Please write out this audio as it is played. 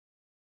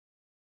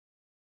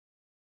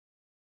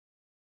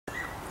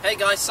Hey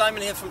guys,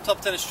 Simon here from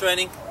Top Tennis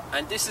Training,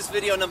 and this is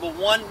video number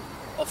 1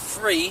 of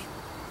 3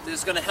 that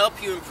is going to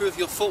help you improve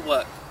your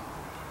footwork.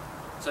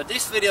 So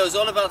this video is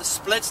all about the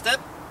split step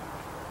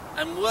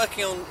and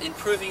working on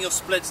improving your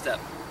split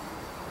step.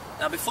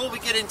 Now before we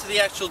get into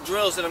the actual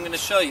drills that I'm going to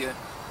show you,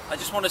 I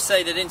just want to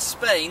say that in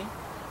Spain,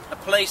 a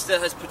place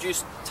that has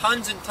produced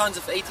tons and tons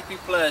of ATP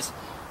players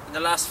in the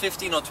last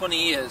 15 or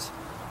 20 years,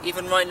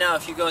 even right now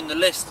if you go in the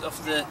list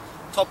of the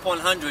top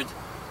 100,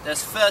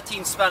 there's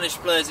 13 Spanish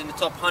players in the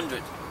top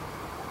 100.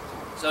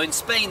 So in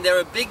Spain, they're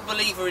a big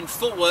believer in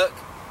footwork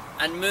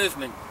and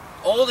movement.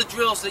 All the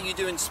drills that you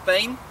do in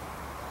Spain,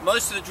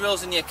 most of the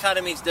drills in the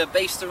academies, they're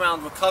based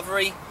around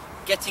recovery,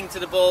 getting to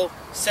the ball,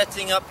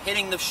 setting up,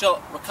 hitting the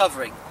shot,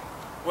 recovering.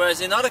 Whereas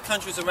in other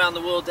countries around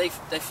the world, they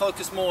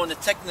focus more on the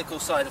technical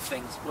side of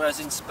things. Whereas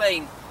in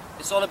Spain,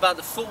 it's all about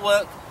the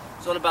footwork,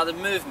 it's all about the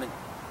movement.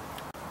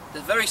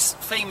 The very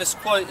famous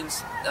quote,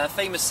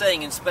 famous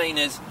saying in Spain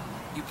is,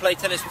 you play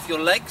tennis with your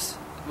legs,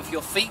 with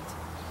your feet.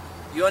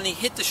 You only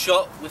hit the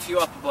shot with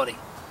your upper body.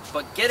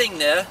 But getting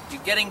there,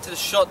 you're getting to the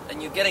shot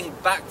and you're getting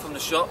back from the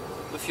shot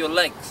with your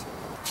legs.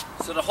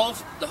 So the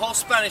whole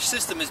Spanish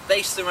system is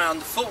based around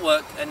the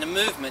footwork and the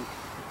movement.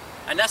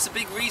 And that's a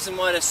big reason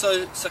why they're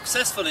so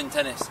successful in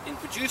tennis, in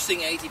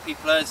producing ATP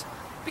players,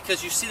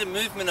 because you see the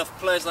movement of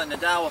players like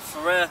Nadal or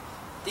Ferrer.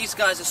 These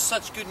guys are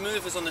such good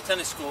movers on the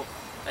tennis court,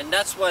 and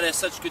that's why they're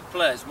such good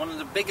players. One of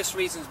the biggest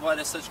reasons why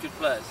they're such good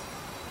players.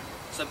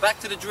 So back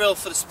to the drill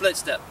for the split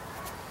step.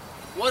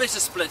 What is a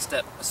split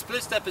step? A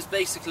split step is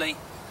basically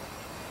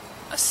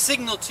a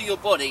signal to your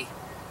body.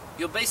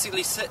 You're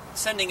basically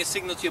sending a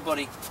signal to your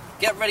body,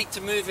 get ready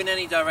to move in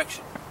any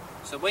direction.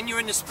 So when you're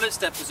in the split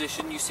step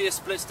position, you see a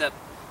split step,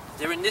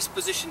 they're in this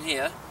position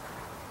here.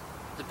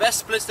 The best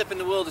split step in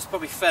the world is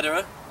probably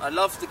Federer. I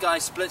love the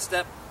guy's split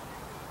step.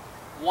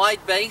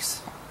 Wide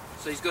base,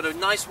 so he's got a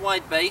nice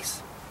wide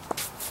base.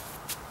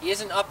 He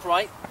isn't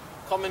upright.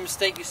 Common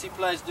mistake you see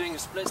players doing a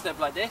split step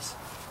like this.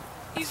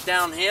 He's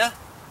down here.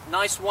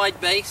 Nice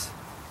wide base.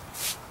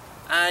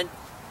 And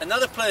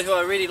another player who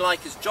I really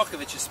like is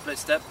Djokovic's split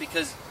step,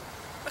 because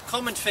a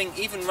common thing,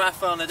 even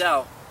Rafael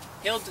Nadal,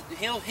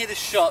 he'll hit a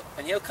shot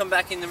and he'll come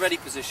back in the ready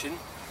position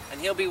and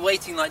he'll be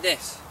waiting like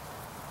this.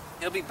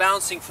 He'll be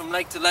bouncing from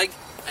leg to leg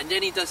and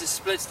then he does his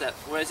split step.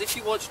 Whereas if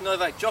you watch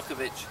Novak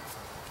Djokovic,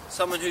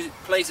 someone who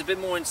plays a bit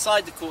more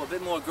inside the court, a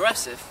bit more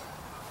aggressive,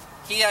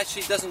 he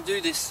actually doesn't do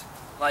this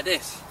like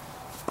this.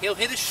 He'll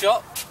hit a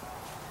shot,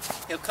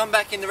 he'll come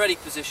back in the ready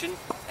position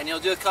and he'll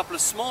do a couple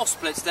of small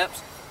split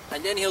steps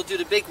and then he'll do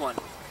the big one.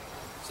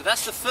 So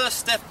that's the first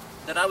step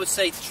that I would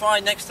say try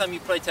next time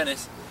you play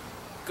tennis.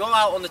 Go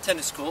out on the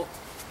tennis court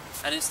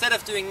and instead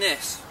of doing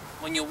this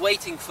when you're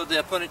waiting for the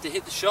opponent to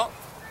hit the shot,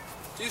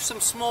 do some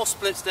small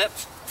split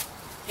steps,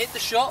 hit the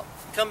shot,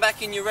 come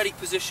back in your ready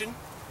position,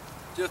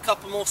 do a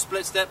couple more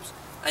split steps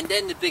and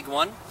then the big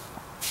one.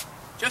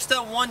 Just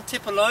that one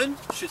tip alone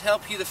should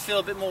help you to feel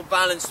a bit more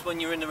balanced when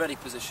you're in the ready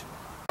position.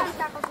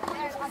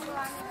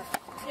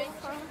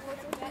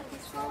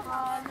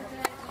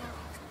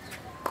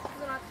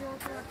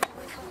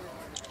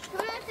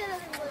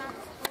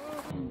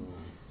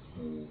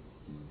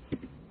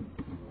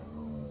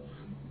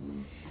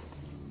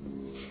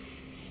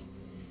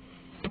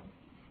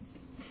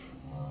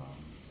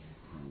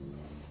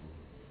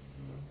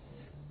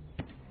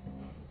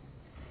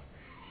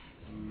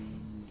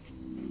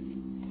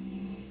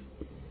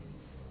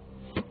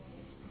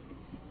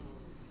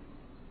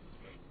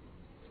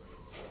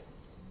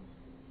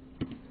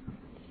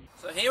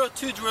 So here are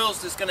 2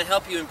 drills that's going to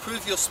help you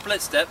improve your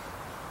split step,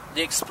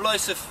 the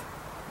explosive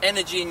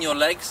energy in your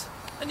legs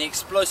and the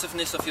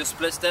explosiveness of your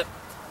split step.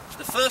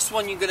 The first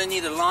one, you're going to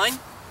need a line.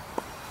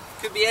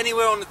 Could be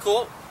anywhere on the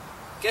court.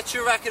 Get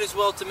your racket as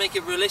well to make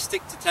it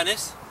realistic to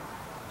tennis.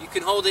 You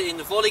can hold it in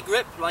the volley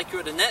grip like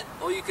you're at the net,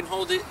 or you can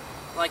hold it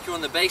like you're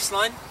on the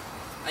baseline.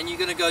 And you're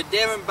going to go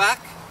there and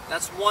back.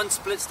 That's 1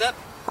 split step.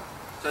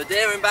 So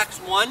there and back's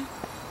 1,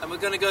 and we're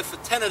going to go for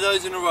 10 of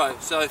those in a row.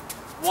 So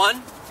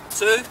 1,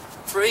 2,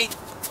 3,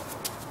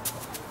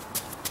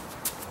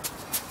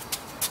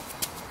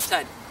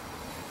 10.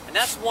 And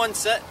that's 1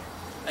 set,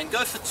 and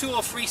go for 2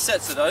 or 3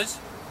 sets of those.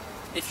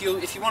 If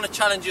you want to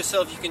challenge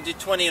yourself, you can do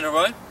 20 in a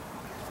row.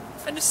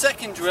 And the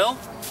second drill,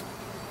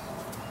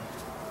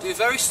 do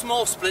very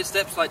small split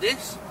steps like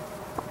this,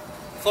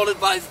 followed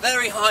by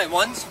very high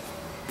ones,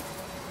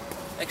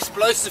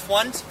 explosive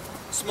ones,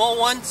 small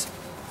ones,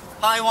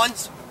 high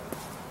ones,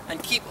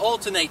 and keep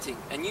alternating.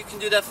 And you can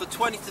do that for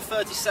 20 to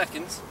 30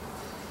 seconds.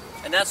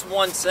 And that's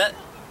 1 set,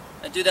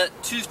 and do that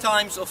 2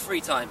 times or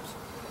 3 times.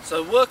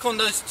 So work on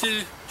those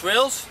 2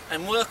 drills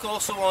and work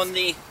also on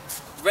the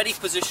ready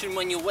position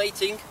when you're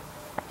waiting,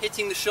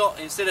 hitting the shot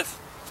instead of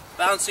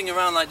bouncing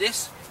around like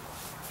this.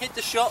 Hit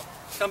the shot,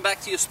 come back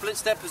to your split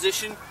step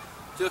position,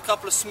 do a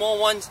couple of small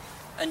ones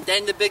and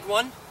then the big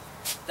one.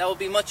 That will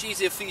be much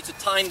easier for you to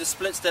time the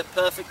split step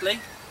perfectly.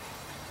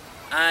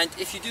 And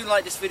if you do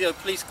like this video,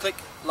 please click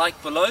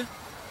like below,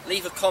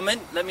 leave a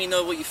comment, let me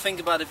know what you think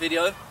about the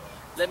video.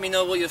 Let me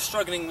know what you're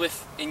struggling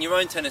with in your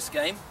own tennis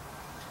game.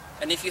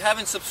 And if you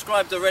haven't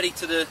subscribed already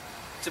to the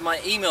to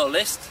my email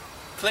list,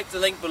 click the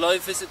link below,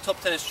 visit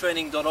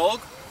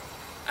toptennistraining.org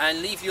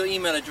and leave your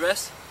email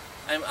address.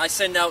 And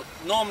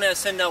normally I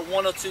send out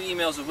 1 or 2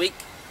 emails a week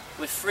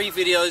with free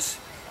videos,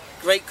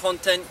 great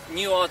content,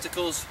 new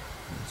articles.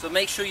 So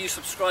make sure you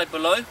subscribe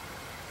below.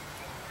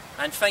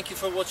 And thank you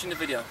for watching the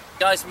video.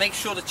 Guys, make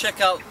sure to check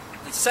out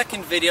the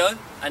second video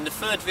and the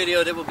third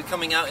video that will be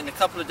coming out in a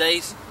couple of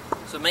days.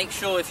 So make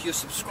sure, if you're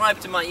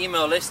subscribed to my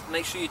email list,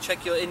 make sure you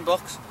check your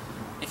inbox.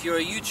 If you're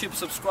a YouTube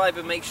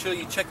subscriber, make sure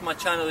you check my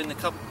channel in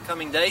the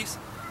coming days.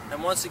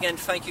 And once again,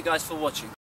 thank you guys for watching.